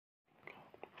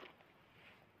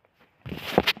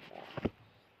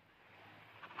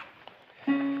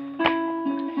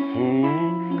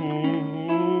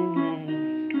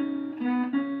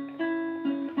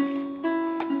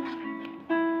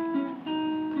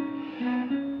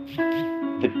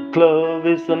The glove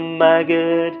is a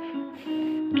maggot.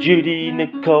 Judy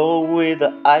Nicole with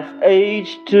the Ice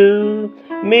Age 2.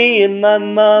 Me and my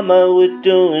mama were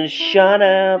doing shut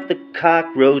out the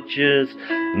cockroaches.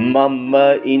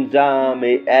 Mama in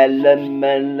Zombie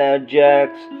Element now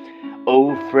Jax.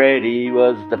 Oh, Freddy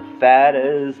was the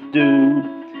fattest dude.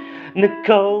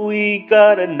 Nicole, we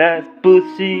got a nice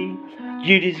pussy.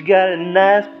 Judy's got a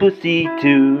nice pussy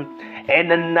too.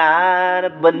 And a night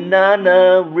of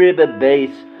banana river bass.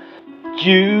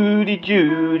 Judy,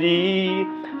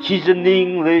 she's an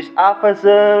English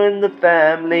officer in the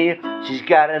family. She's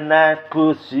got a nice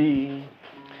pussy.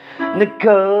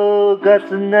 Nicole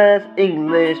got a nice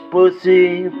English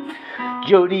pussy.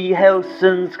 Jody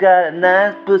Helson's got a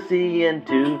nice pussy, and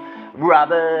too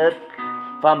Robert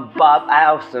from Bob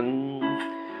Alson.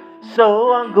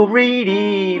 So Uncle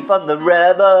Reedy from the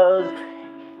Rebels,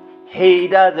 he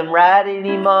doesn't ride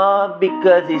anymore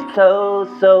because he's so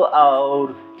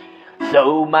old.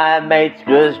 So my mates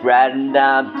was riding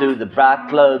down to the Brock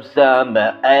Club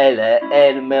somewhere,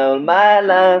 animal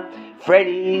mile.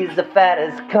 Freddy's the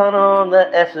fattest cunt on the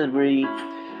S3.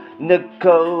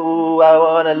 Nicole, I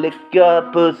wanna lick your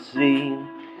pussy.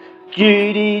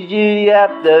 Judy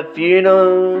at the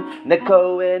funeral.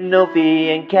 Nicole and Nofi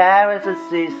and Karis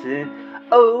assistant.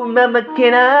 Oh, mama,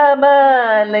 can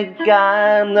I like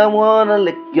I wanna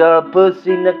lick your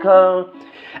pussy, Nicole.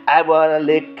 I wanna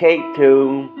lick Kate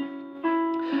too.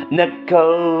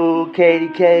 Nicole, Katie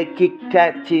K, Kit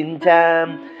Kat, Tin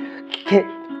Time.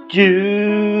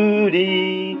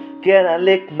 Judy, can I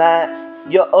lick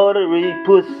your ornery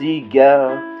pussy,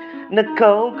 girl?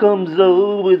 Nicole comes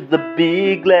over with the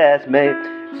big glass, mate.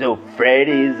 So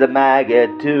Freddy's a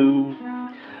maggot too.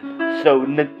 So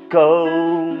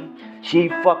Nicole, she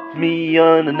fucked me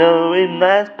on a knowing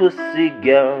nice pussy,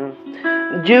 girl.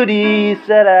 Judy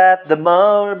said at the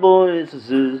Mara boys,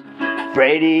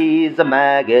 Freddy's a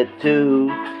maggot too.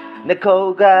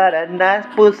 Nicole got a nice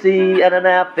pussy and an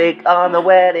outfit on the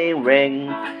wedding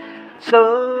ring.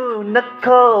 So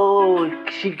Nicole,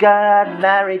 she got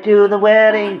married to the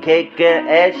wedding cake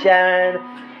at Sharon.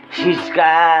 She's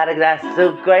got a glass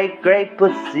of great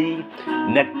pussy.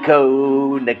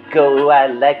 Nicole, I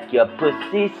like your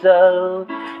pussy so.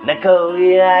 Nicole,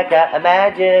 yeah, I can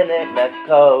imagine it,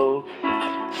 Nicole.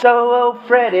 So old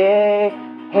Freddy,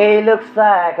 he looks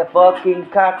like a fucking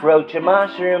cockroach, a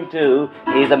mushroom too.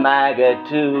 He's a maggot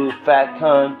too, fat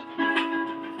cunt.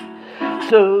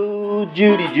 So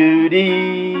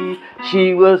Judy,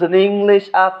 she was an English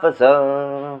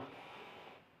officer.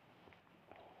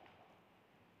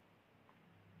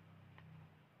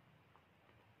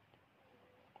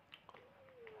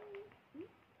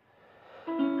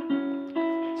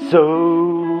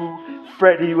 So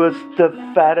Freddy was the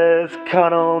fattest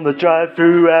cunt on the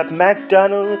drive-thru at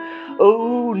McDonald's.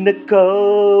 Oh,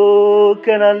 Nicole,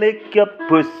 can I lick your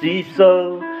pussy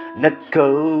so?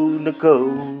 Nicole.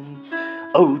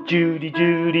 Oh,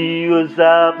 Judy was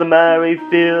out the Mary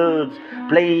Fields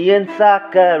playing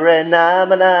soccer, and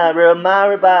I'm an Ira,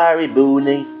 Mary Barry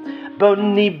Booney.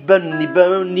 Boney.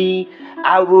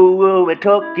 We're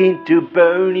talking to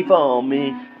Bernie for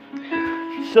me.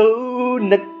 So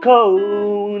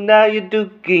Nicole, now you're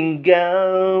duking,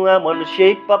 girl. I wanna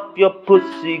shape up your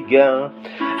pussy, girl.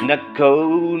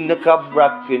 Nicole,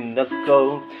 rockin',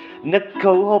 Nicole.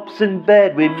 Nicole hopes in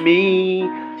bed with me.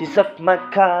 She sucked my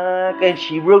cock and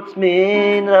she roots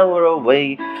me in our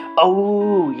away.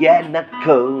 Oh yeah,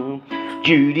 Nicole.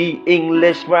 Judy,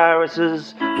 English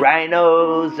viruses,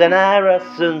 rhinos and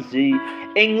irises.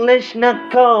 English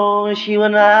Nicole, she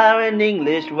and I in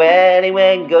English wedding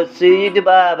when go see the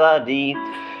body.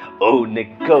 Oh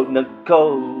Nicole,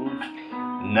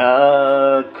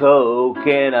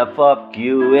 can I fuck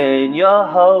you in your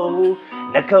hole?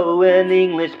 Nicole in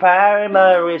English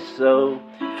primary so.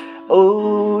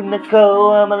 Oh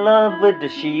Nicole, I'm in love with the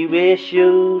she-wear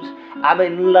shoes. I'm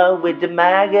in love with the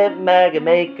maggot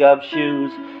makeup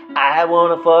shoes. I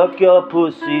wanna fuck your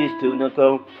pussies too,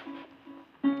 Nicole.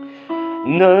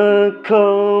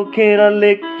 Nicole, can I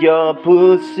lick your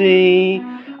pussy?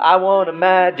 I wanna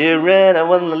margarine, I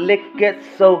wanna lick it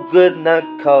so good,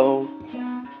 Nicole.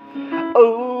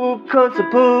 Oh,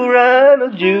 Consapura,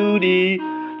 Judy,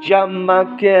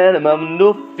 Jamaican,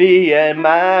 Nuffy and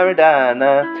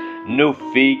Maradona,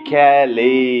 Nuffy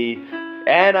Kelly,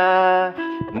 Anna,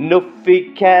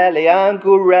 Nuffy Kelly,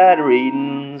 Uncle Red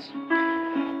Readings.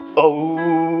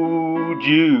 Oh,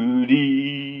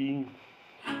 Judy.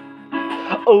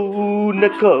 Oh,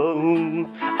 Nicole,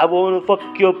 I wanna fuck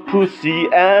your pussy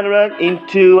and run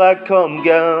into a cum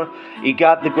girl. You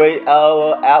got the great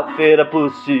outfit of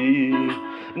pussy.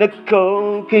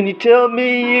 Nicole, can you tell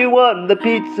me you want the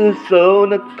pizza so?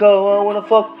 Nicole, I wanna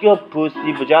fuck your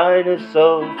pussy vagina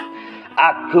so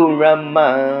I could run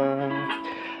mine.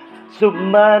 So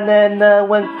my nana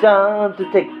went down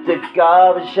to take the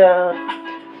garbage out.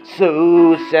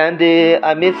 So Sandy,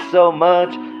 I miss so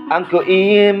much Uncle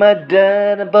Ian, my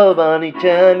dad, and Bob Bunny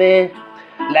tell me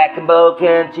like a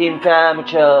broken team time with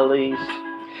Charlie's.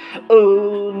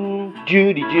 Oh,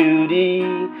 Judy,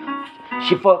 Judy,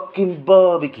 she fucking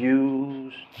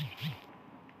barbecues.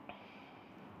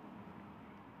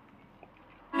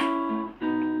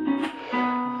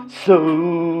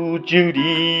 So,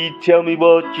 Judy, tell me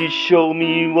what you show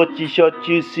me, what you shot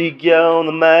you see on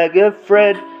the MAGA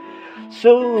thread.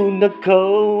 So,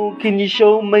 Nicole, can you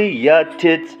show me your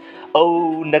tits?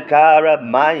 Oh, Nakara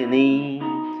Mayani.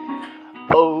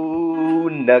 Oh,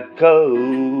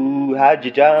 Nicole, how'd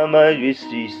you jam my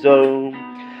wristy so?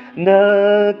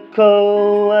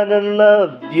 Nicole, and I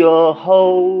love your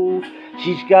hoe.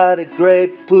 She's got a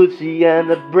great pussy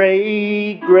and a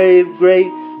great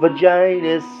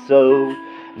vagina so.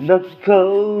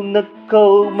 Nicole,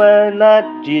 Nicole, man, I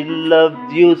just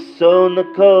love you so.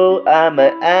 Nicole, I'm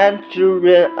an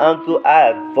answering Uncle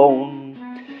iPhone.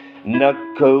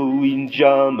 Nicole in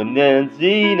German and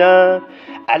Zena,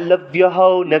 I love your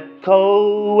hoe,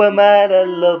 Nicole, and man, I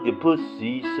love your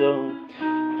pussy so.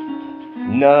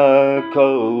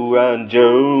 Nicole and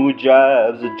Joe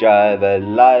drives a driver's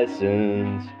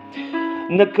license.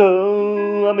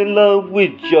 Nicole, I'm in love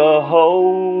with your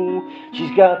hoe.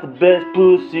 She's got the best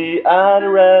pussy I'd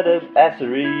rather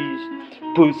accessories.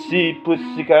 Pussy,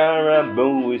 pussy,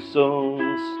 caramel with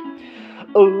sauce.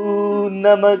 Oh,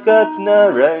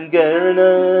 Namagatna,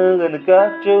 Rangarana, and I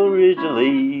got your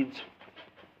original.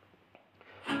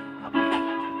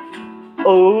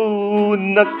 Oh,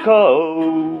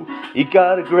 Nicole, you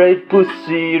got a great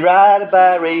pussy right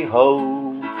about a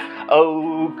hole.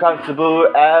 Oh, Constable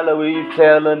Aloe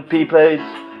telling people,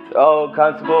 oh,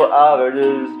 Constable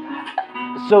Arbiters.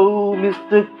 So,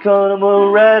 Mr.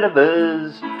 Constable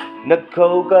Radivers,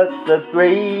 Nicole got the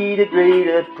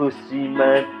greater pussy,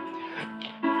 man.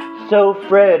 So,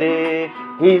 Freddy,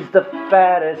 he's the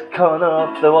fattest con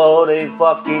off the all they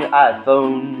fucking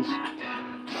iPhones.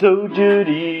 So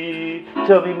Judy,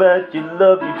 tell me about you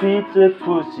love your pizza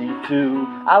pussy too.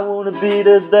 I wanna be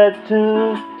that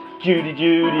too. Judy,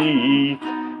 Judy,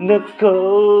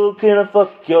 Nicole, can I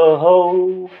fuck your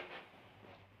hoe?